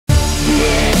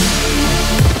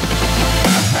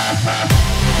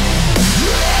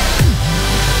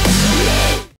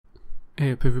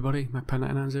Hey up everybody,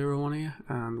 MacPen9901 here,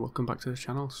 and welcome back to the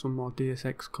channel. Some more Deus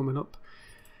Ex coming up.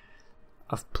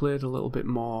 I've played a little bit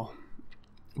more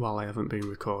while I haven't been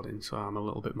recording, so I'm a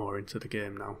little bit more into the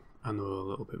game now. I know a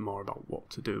little bit more about what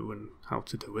to do and how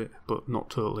to do it, but not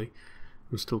totally.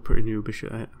 I'm still pretty noobish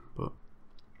at it, but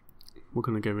we're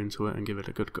going to get into it and give it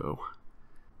a good go.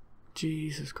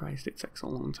 Jesus Christ, it takes a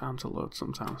long time to load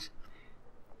sometimes.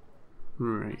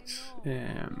 Right,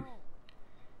 do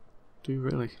you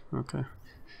really? Okay.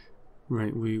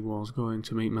 Right, we was going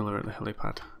to meet Miller at the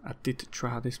helipad. I did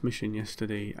try this mission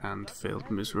yesterday and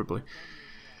failed miserably.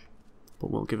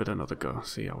 But we'll give it another go,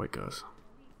 see how it goes.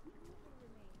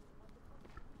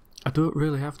 I don't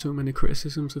really have too many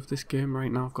criticisms of this game right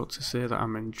now. I've got to say that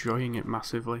I'm enjoying it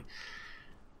massively.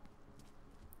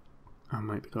 I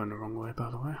might be going the wrong way, by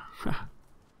the way.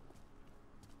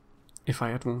 If I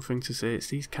had one thing to say, it's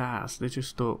these cars. They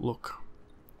just don't look...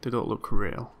 They don't look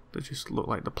real. They just look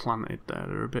like they're planted there.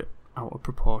 They're a bit out of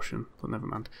proportion, but never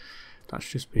mind. That's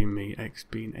just been me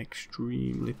being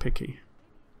extremely picky.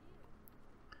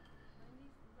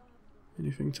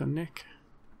 Anything to nick?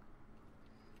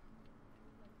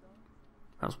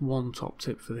 That's one top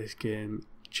tip for this game.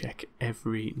 Check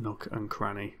every nook and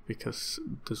cranny, because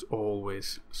there's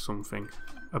always something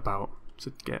about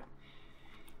to get.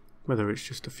 Whether it's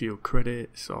just a few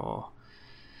credits or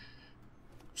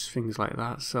things like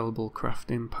that, sellable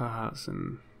crafting parts,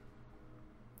 and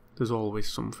there's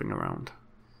always something around.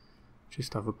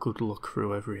 Just have a good look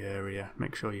through every area,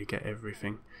 make sure you get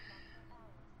everything.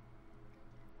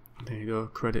 There you go,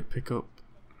 credit pickup,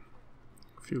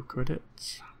 a few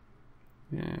credits.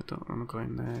 Yeah, don't want to go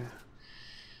in there.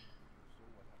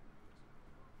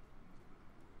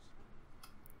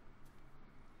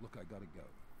 Look, I gotta go.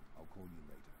 I'll call you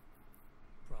later.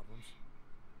 Problems?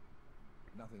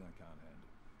 Nothing I can't handle.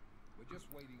 We're just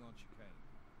waiting on chicane.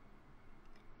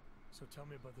 So tell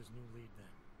me about this new lead then.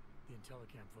 The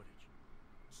Intellicam footage.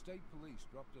 State police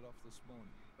dropped it off this morning.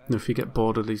 And if you get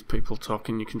bored of these people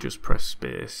talking, you can just press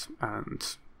space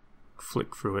and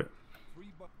flick through it.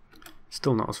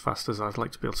 Still not as fast as I'd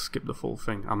like to be able to skip the full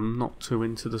thing. I'm not too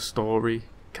into the story.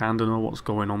 Kinda know what's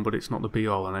going on, but it's not the be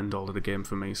all and end all of the game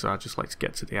for me, so I just like to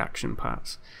get to the action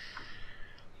parts.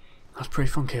 That's a pretty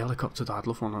funky helicopter though. I'd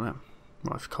love one of them.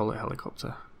 What if you call it a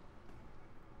helicopter?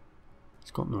 It's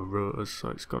got no rotors, so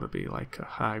it's got to be like a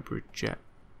hybrid jet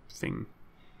thing.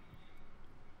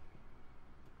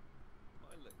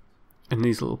 And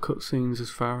these little cutscenes,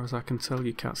 as far as I can tell,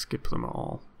 you can't skip them at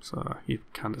all, so you're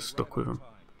kind of stuck with them.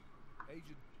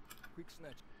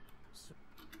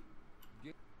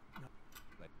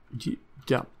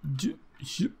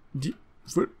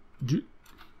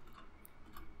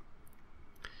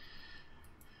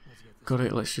 Got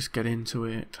it, let's just get into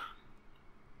it.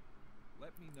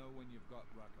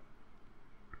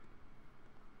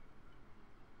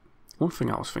 One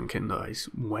thing I was thinking though is,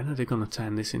 when are they going to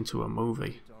turn this into a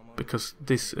movie? Because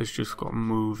this has just got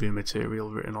movie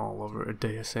material written all over it, a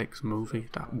Deus Ex movie.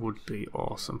 That would be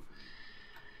awesome.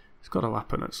 It's got to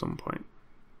happen at some point.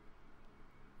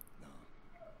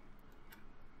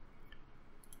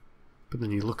 But then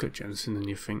you look at Jensen and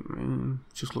you think, it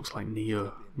just looks like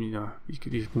Neo. You know,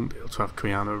 you wouldn't be able to have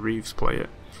Keanu Reeves play it.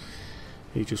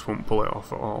 He just won't pull it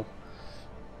off at all.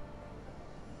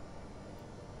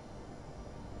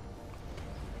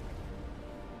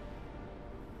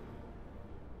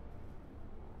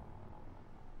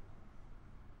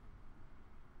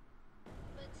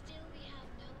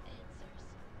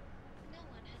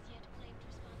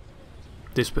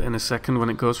 This bit in a second when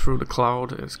it goes through the cloud,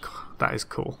 that is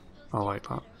cool. I like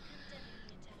that.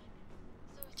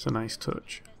 It's a nice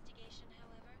touch.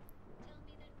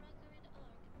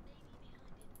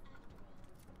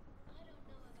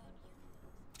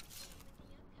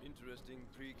 Interesting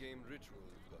pre-game ritual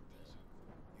you've got there.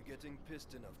 You getting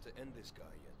pissed enough to end this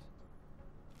guy yet?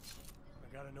 I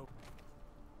gotta know.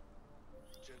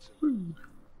 Jensen.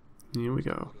 Here we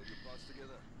go.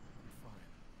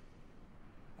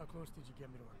 How close did you get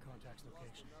me to our contact's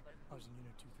location? I was in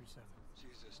Unit 237.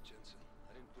 Jesus, Jensen.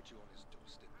 I didn't put you on his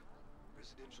doorstep.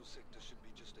 Residential sector should be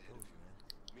just ahead of you.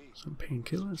 Me. Some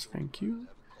painkillers, thank you.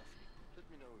 Let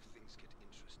me know if things get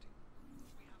interesting.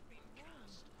 We have been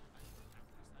cast.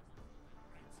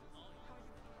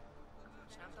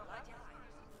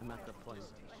 I'm at the point.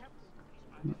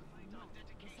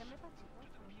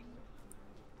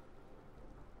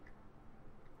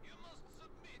 You must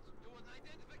submit to an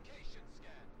identification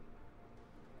scan.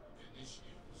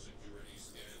 Initiate security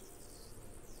scan.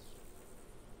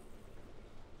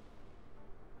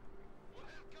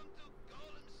 Welcome to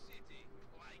Golem City,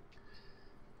 Clank.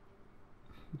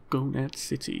 Gonad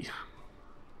City.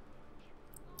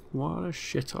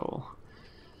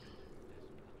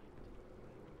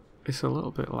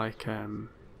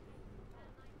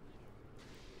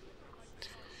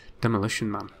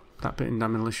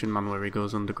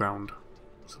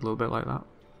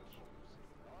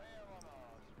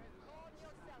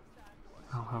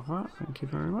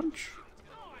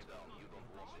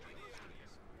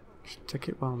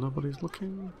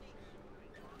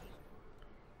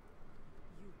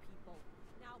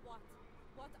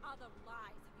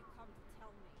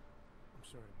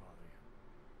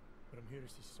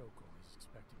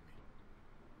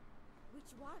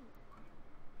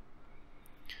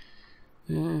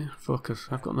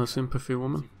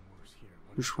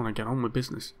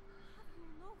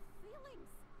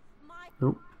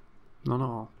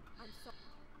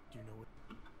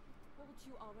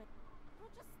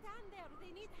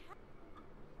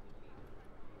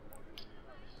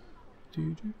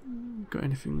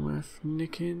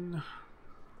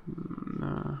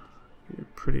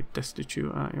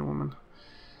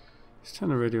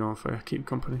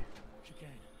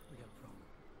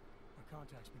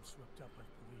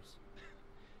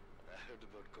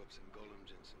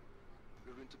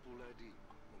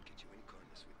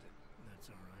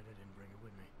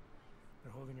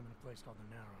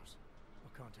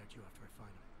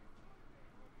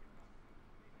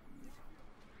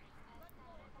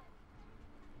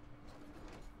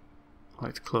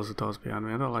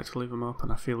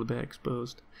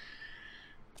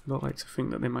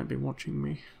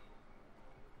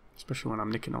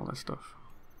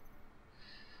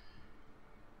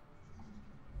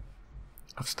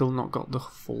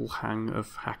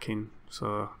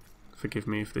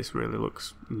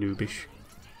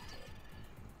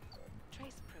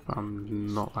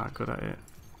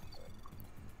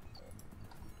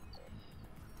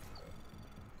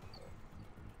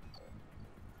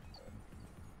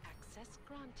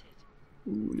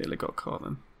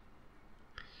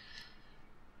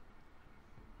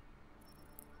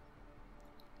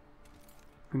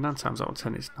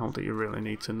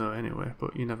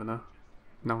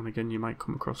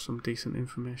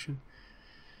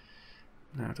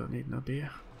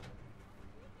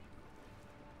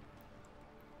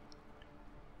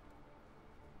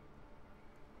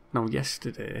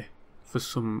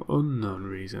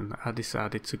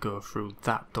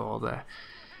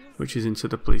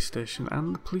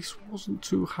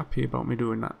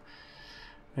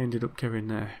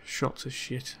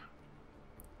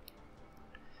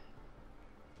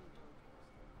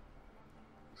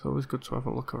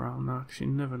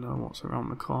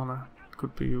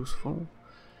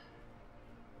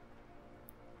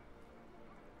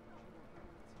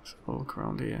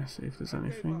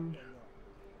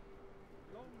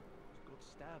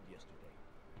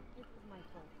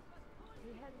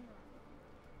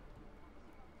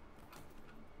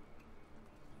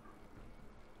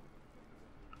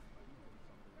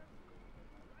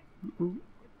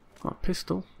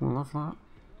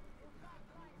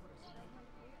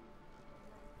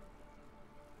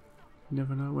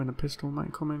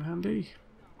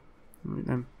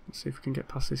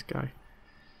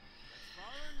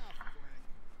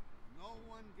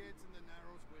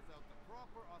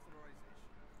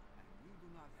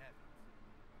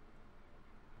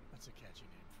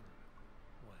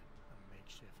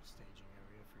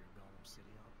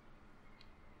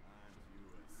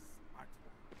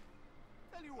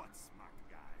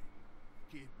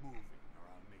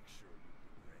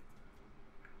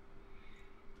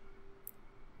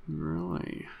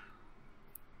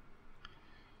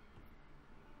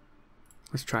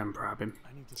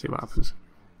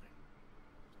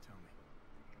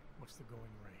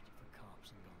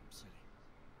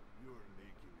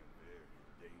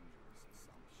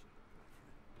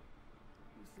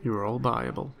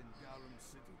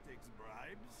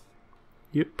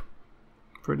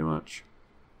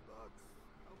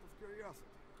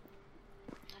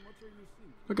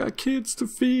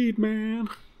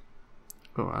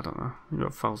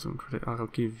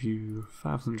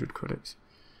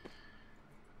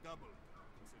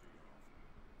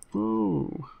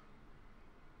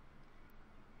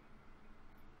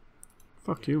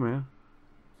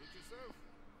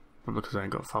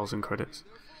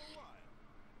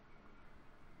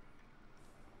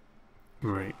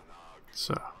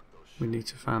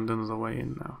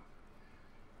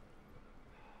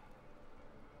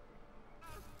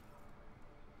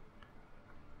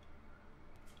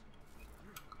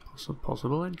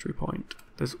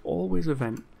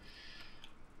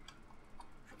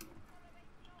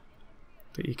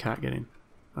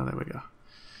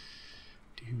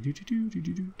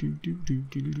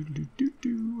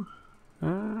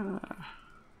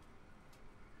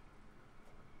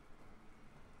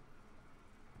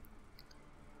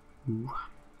 Ooh.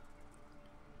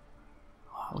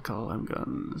 Oh, look at all them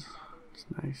guns. It's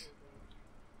nice.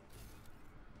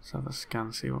 Let's have a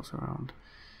scan, see what's around.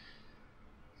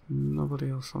 Nobody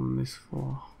else on this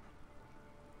floor.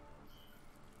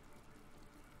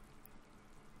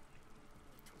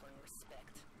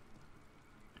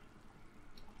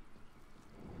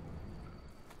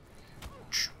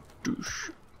 Douche.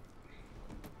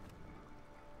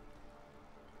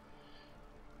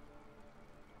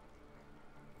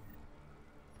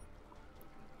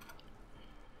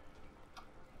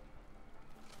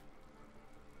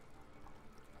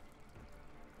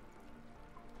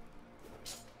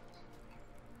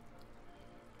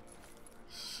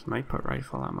 Sniper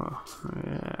rifle ammo.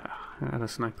 Yeah, I had a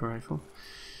sniper rifle.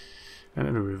 I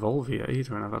had a revolver yet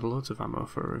either, and I've had loads of ammo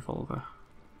for a revolver.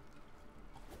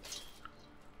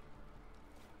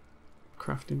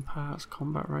 Crafting parts,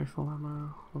 combat rifle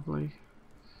ammo, lovely.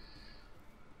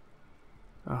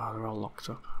 Oh, they're all locked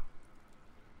up.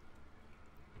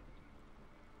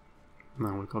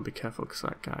 Now we've got to be careful because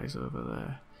that guy's over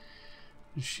there.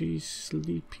 And she's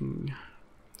sleeping,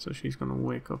 so she's going to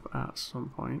wake up at some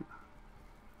point.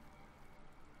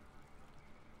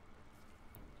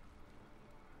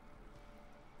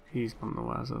 He's none the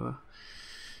wiser though.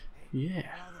 Yeah,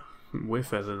 way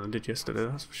further than I did yesterday,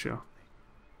 that's for sure.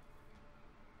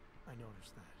 I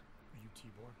noticed that. Are you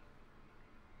Tibor?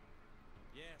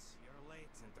 Yes, you're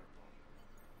late, Interpol.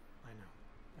 I know.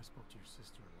 I spoke to your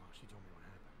sister-in-law. She told me what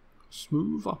happened.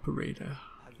 Smooth operator.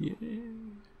 Yeah.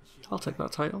 I'll take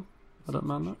that title. I don't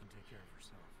mind that. She can take care of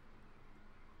herself.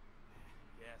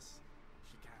 Yes,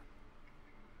 she can.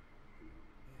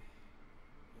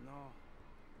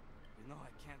 You know,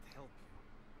 I can't help you.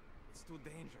 It's too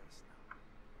dangerous now.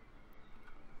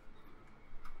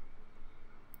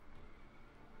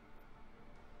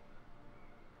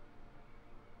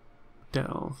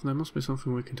 Delve. There must be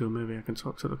something we can do. Maybe I can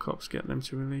talk to the cops, get them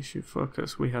to release you.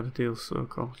 Focus. We had a deal,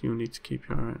 Circle. You need to keep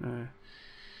your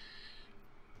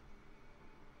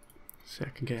see, I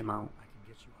can get him out. I can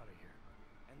get you out of here.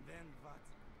 And then what?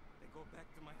 They go back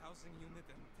to my housing unit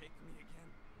and take me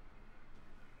again?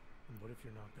 And what if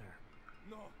you're not there?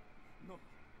 No,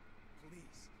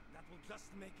 please. That will just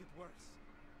make it worse.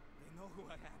 They know who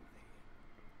I am.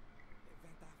 They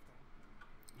went after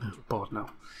me. Oh, bored now.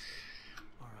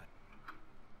 Alright.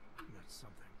 That's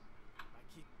something. I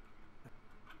keep...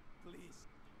 Please.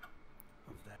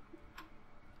 Of that.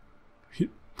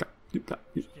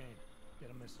 Kane, get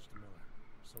a message to Miller.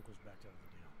 Sokol's backed out of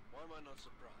the deal. Why am I not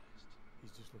surprised?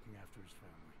 He's just looking after his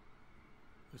family.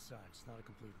 Besides, it's not a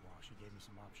complete wash. He gave me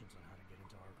some options on how to get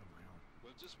into Ark on my own.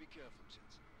 Well, just be careful,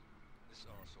 Jensen. This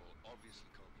arsehole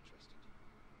obviously can't be trusted.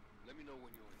 Let me know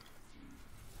when you're in.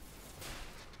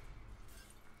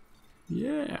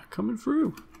 Yeah, coming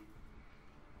through.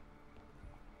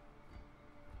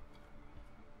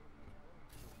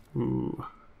 Ooh.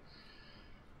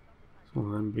 It's one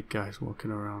of them big guys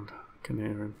walking around. I can hear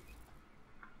him.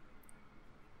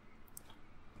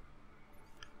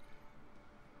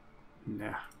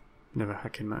 Nah. Never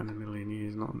hacking that in a million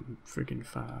years, not in friggin'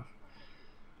 5.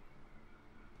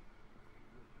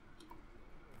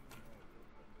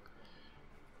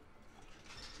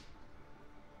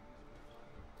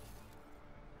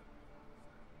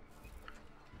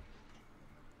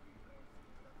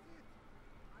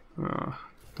 Oh,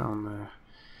 down there.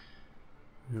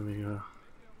 Here we go.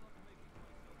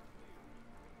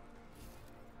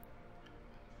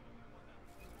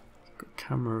 Got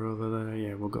camera over there.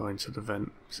 Yeah, we'll go into the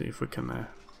vent, see if we can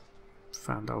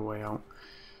find our way out.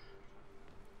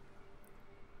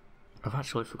 I've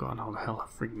actually forgotten how the hell I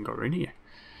freaking got in here.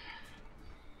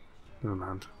 Never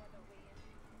mind.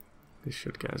 This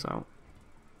should get us out.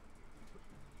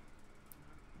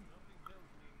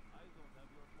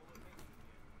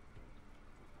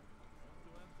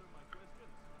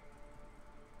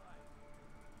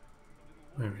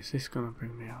 Where is this gonna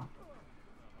bring me out?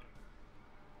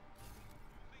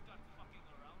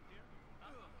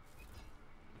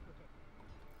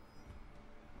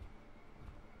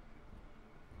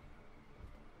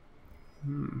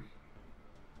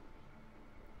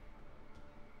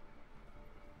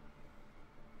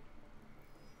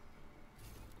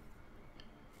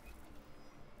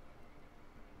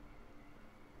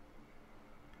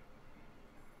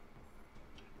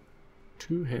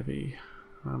 Too heavy.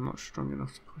 I'm not strong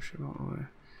enough to push him out of the way.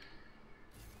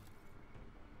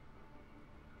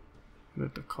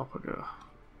 Where'd the copper go?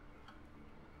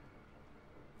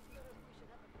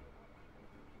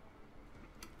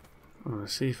 I'm gonna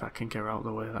see if I can get out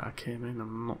the way that I came in.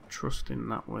 I'm not trusting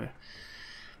that way.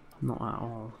 Not at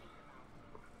all.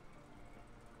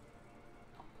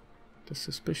 They're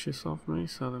suspicious of me,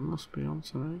 so they must be on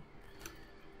to me.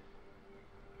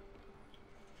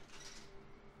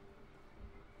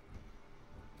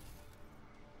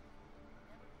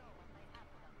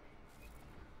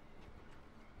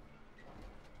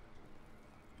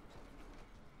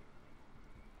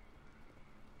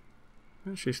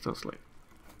 And she's still asleep.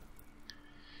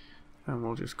 And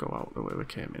we'll just go out the way we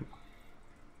came in.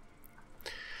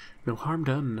 No harm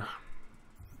done.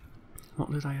 What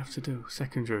did I have to do?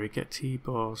 Secondary, get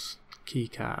T-Bo's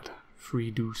keycard. Free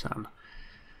Doosan.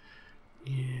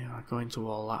 Yeah, I go into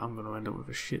all that, I'm going to end up with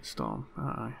a shitstorm,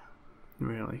 aren't I?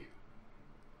 Really?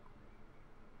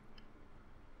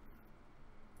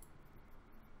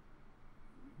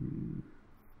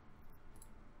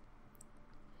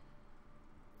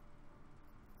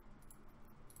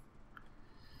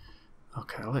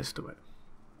 Okay, let's do it.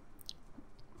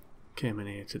 Came in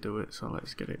here to do it, so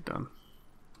let's get it done.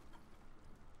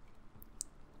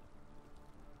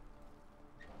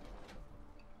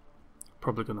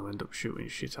 Probably going to end up shooting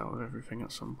shit out of everything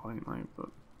at some point, like, but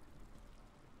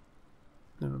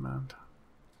never mind.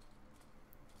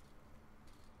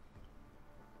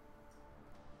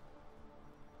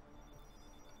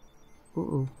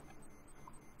 Uh-oh.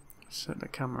 Set the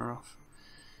camera off.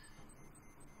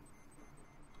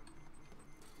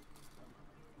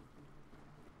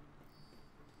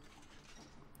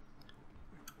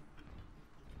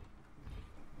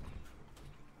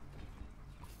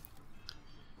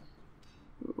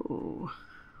 Oh.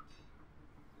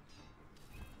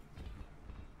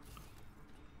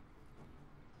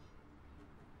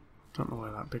 Don't know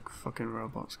where that big fucking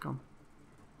robot's gone.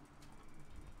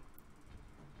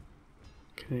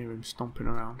 Can hear him stomping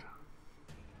around.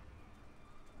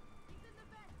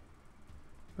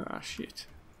 Ah, shit.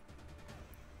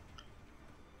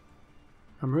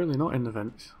 I'm really not in the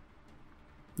vents.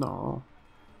 No.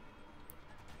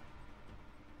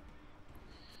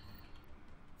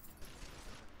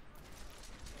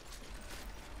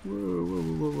 Whoa, whoa,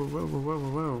 whoa, whoa, whoa, whoa, whoa,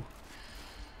 whoa.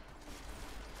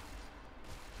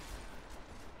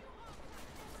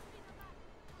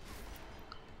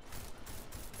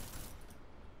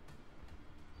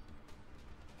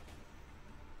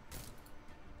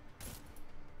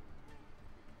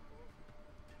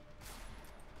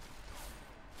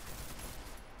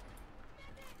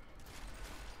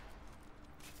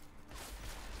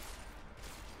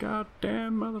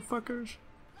 Goddamn motherfuckers.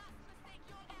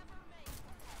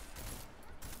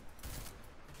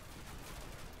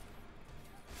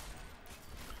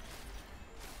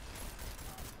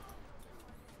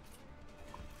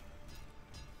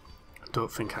 I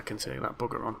don't think I can take that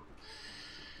bugger on.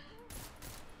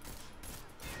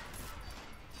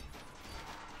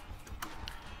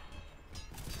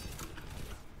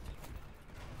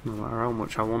 No matter how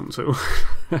much I want to.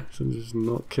 I'm just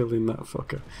not killing that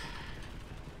fucker.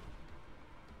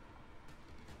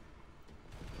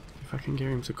 If I can get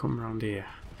him to come round here.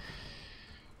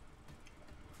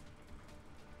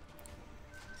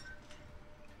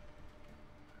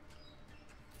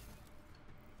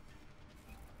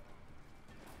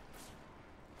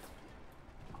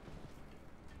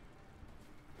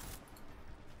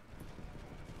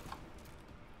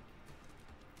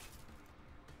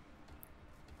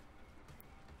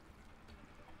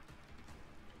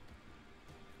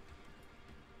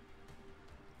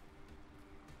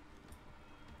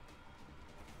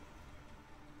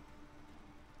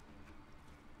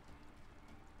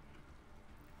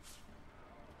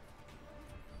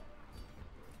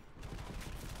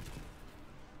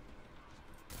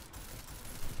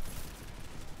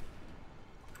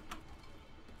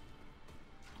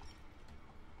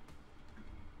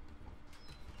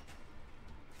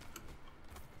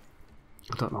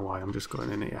 I don't know why I'm just going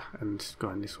in here and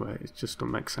going this way, it just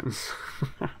doesn't make sense.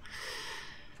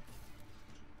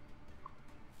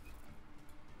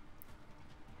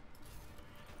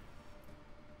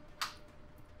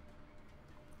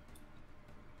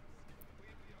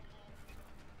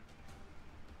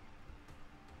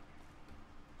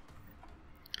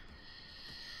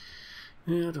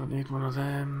 Yeah, I don't need one of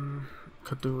them.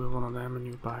 Could do with one of them and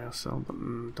you buy or sell, but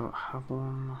don't have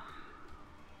one.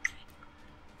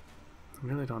 I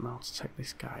really don't know how to take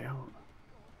this guy out.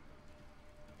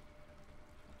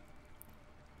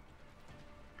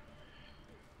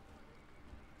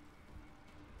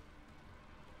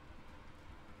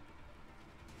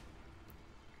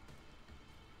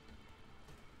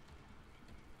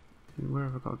 Where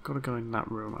have I got? Got to go in that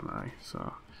room, haven't I?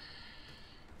 So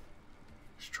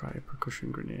let's try a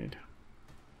percussion grenade.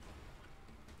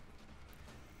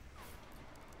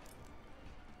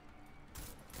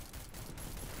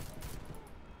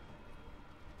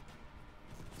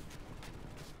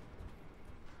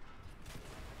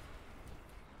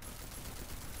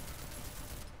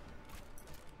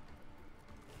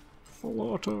 Full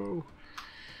auto.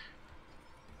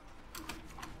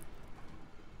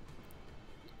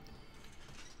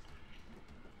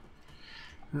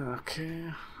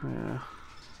 Okay, yeah.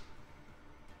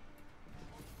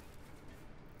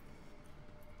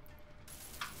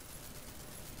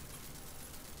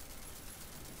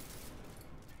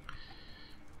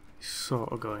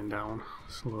 Sort of going down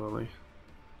slowly.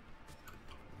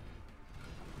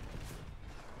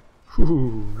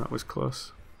 Whew, that was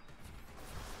close.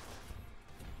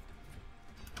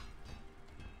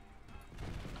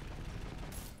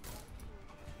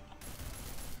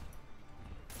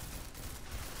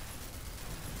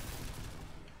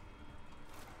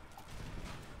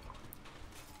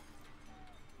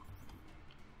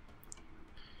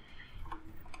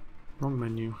 Wrong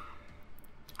menu.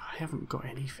 I haven't got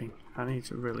anything. I need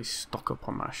to really stock up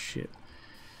on my shit.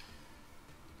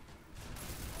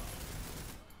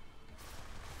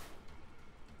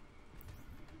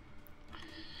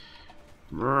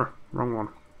 Wrong one.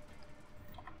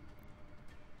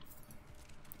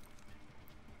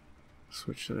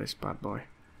 Switch to this bad boy.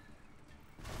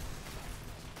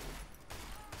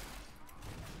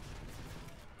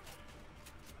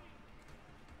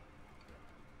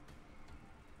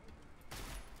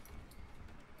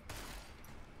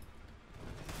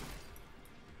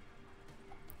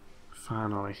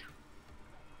 Finally.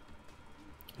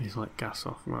 He's let gas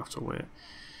off, we'll have to wait.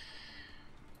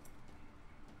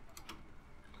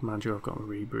 Mind you, I've got a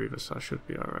rebreather, so I should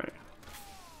be alright.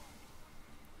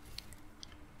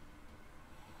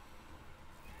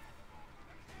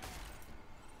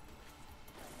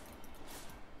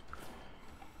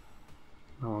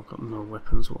 No, I've got no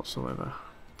weapons whatsoever.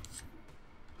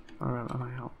 Alright, am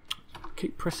I out? I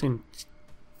keep pressing...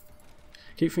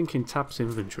 keep thinking tab's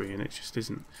inventory and it just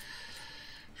isn't.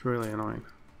 It's really annoying.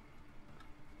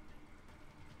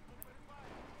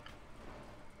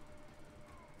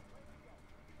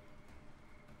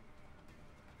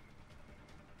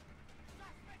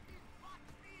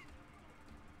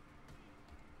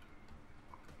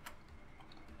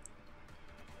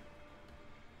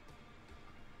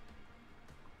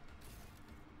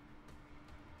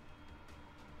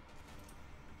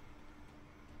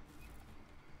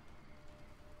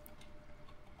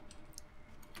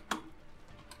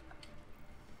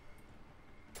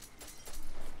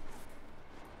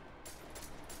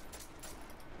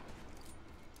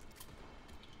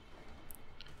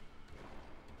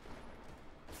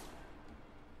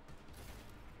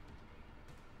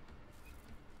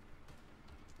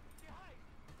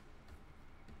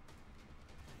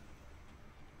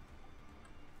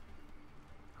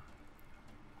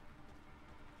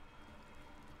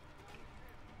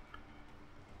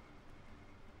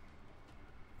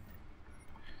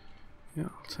 Yeah,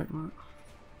 I'll take that.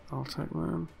 I'll take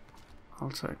that. I'll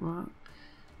take that.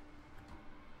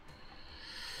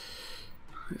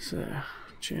 Let's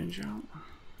change out.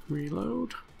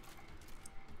 Reload.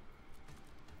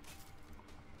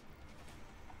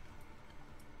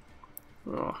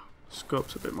 Oh,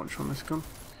 scope's a bit much on this gun.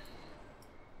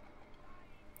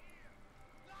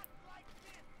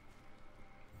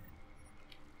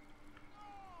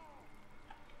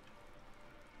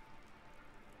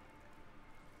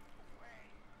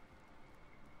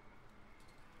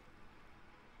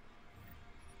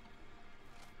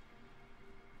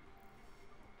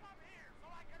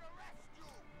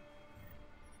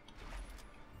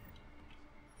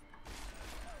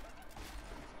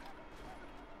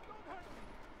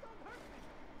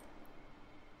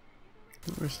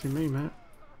 Not arresting me, mate.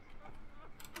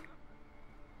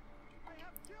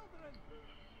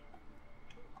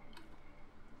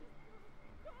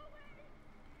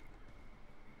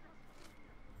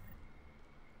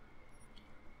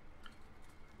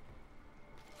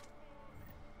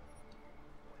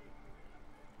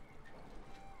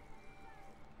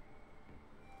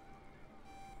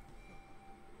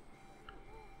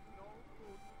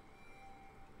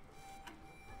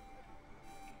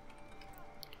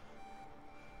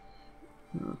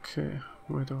 Okay,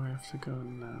 where do I have to go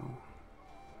now?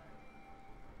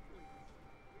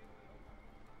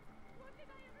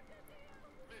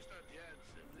 Mr.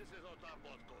 Jensen, this is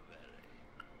Otabot Convere.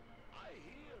 I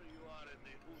hear you are in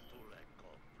the Utulek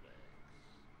complex.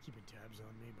 Keeping tabs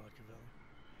on me, Bacavelli?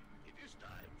 It is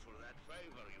time for that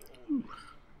favor you owe me.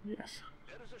 Yes.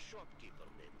 There is a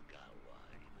shopkeeper named Gawa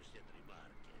in the Sentry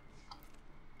Markets.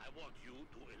 I want you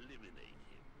to eliminate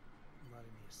him. I'm not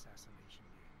in the assassination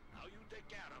game. How you take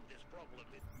care of this problem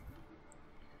is...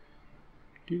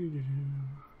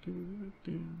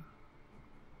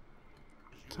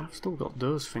 So I've still got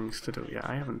those things to do yet.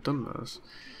 I haven't done those.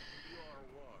 your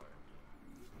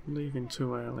word. Leaving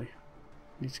too early.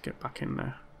 Need to get back in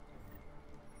there.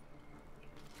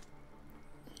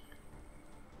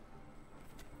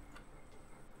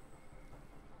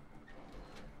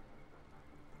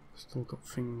 Still got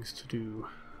things to do.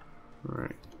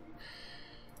 Right.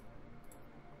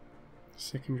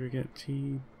 Secondary get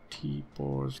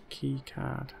T-Boar's key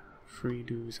card. 3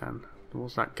 dues and there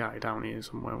was that guy down here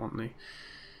somewhere, wasn't he?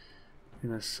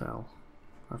 In a cell,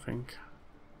 I think.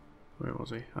 Where was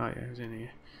he? Oh yeah, he was in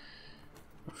here.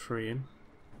 A free in.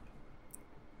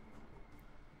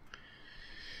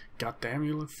 God damn,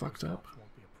 you look fucked up.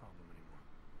 Won't be a problem anymore.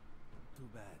 Too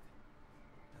bad.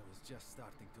 I was just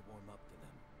starting to warm up to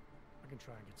them. I can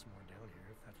try and get some more down here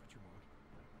if that's what you want.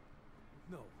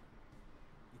 No.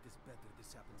 It is better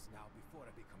this happens now before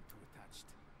I become too attached.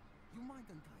 You mind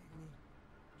untying me?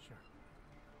 Sure.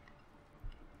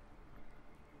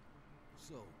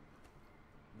 So,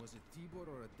 was it Tibor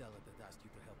or Adela that asked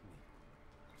you to help me?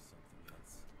 Or something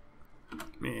else?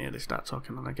 Yeah, they start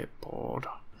talking and I get bored.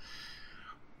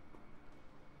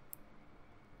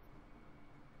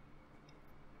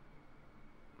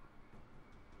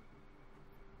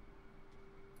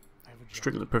 I have a job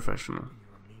Strictly to do. professional.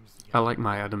 You're a means to get I like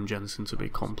my Adam Jensen to be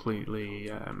completely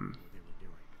what they were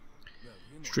doing. Well,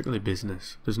 you know, strictly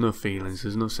business. There's no feelings,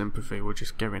 there's no sympathy, we're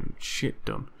just getting shit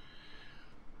done.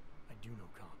 I do know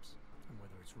cops, and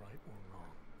whether it's right or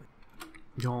wrong, but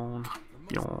Yawn,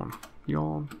 yawn,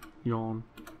 yawn, yawn,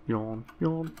 yawn,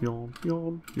 yawn, yawn,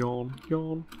 yawn, yawn,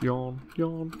 yawn, yawn,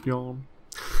 yawn, yawn.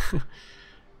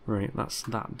 Right, that's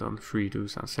that done. 3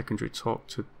 dues and secondary talk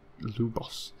to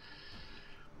Lubos.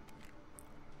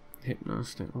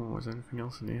 Hypnos. Oh, is there anything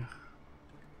else in here?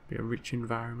 Be a rich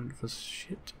environment for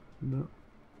shit. No.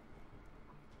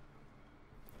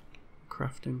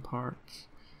 Crafting parts.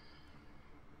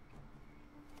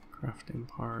 Crafting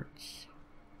parts.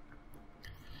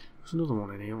 There's another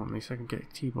one in here, wasn't there? So I can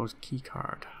get T-Bow's key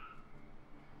card.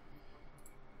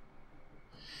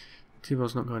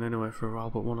 T-Bow's not going anywhere for a while,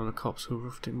 but one of the cops who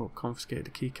roughed him up confiscated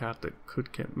the key card that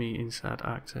could get me inside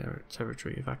Ark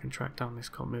territory. If I can track down this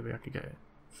cop, maybe I can get it.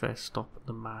 Fair stop at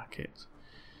the market.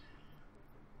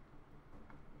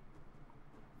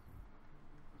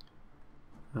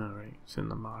 Alright, it's in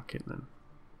the market then.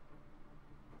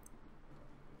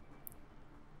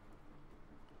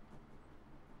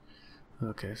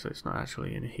 Okay, so it's not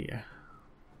actually in here.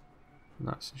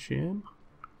 That's a shame.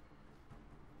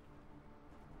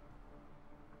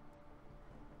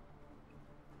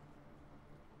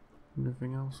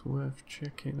 Anything else worth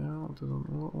checking out?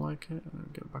 Doesn't look like it. I'll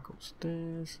get back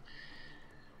upstairs.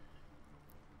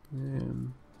 I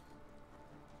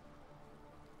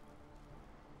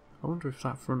wonder if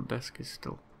that front desk is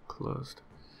still closed.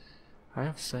 I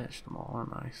have searched them all,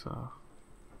 haven't I? So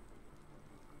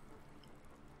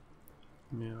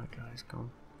yeah, that guy's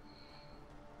gone.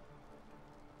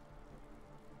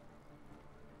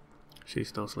 She's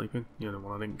still sleeping. You're the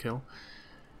one I didn't kill.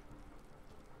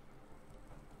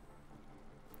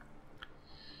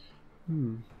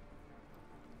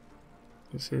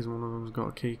 It says one of them's got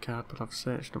a key card, but I've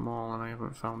searched them all and I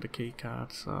haven't found a key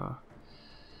card, so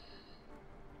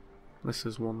this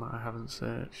is one that I haven't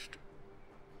searched.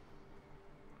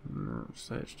 No, I've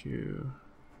searched you.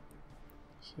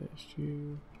 Searched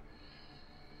you.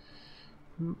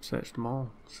 Searched them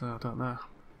all, so I don't know.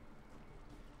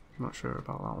 I'm not sure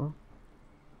about that one.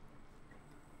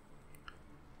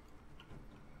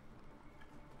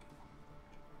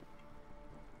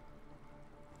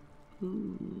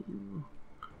 Ooh,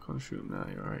 can't shoot now,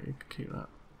 you're right, you can keep that.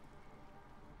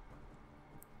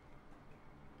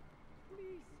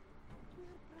 Please,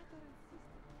 dear brother and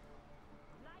sister.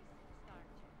 Nice start.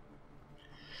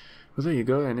 Well, there you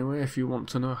go. Anyway, if you want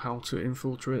to know how to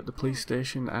infiltrate the police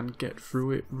station and get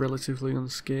through it relatively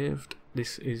unscathed,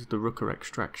 this is the Rucker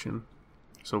extraction.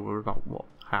 So we're about, what,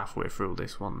 halfway through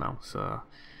this one now. So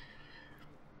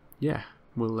yeah,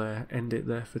 we'll end it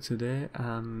there for today.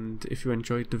 And if you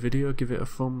enjoyed the video, give it a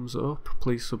thumbs up,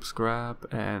 please subscribe,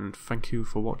 and thank you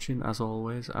for watching as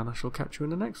always, and I shall catch you in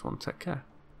the next one. Take care.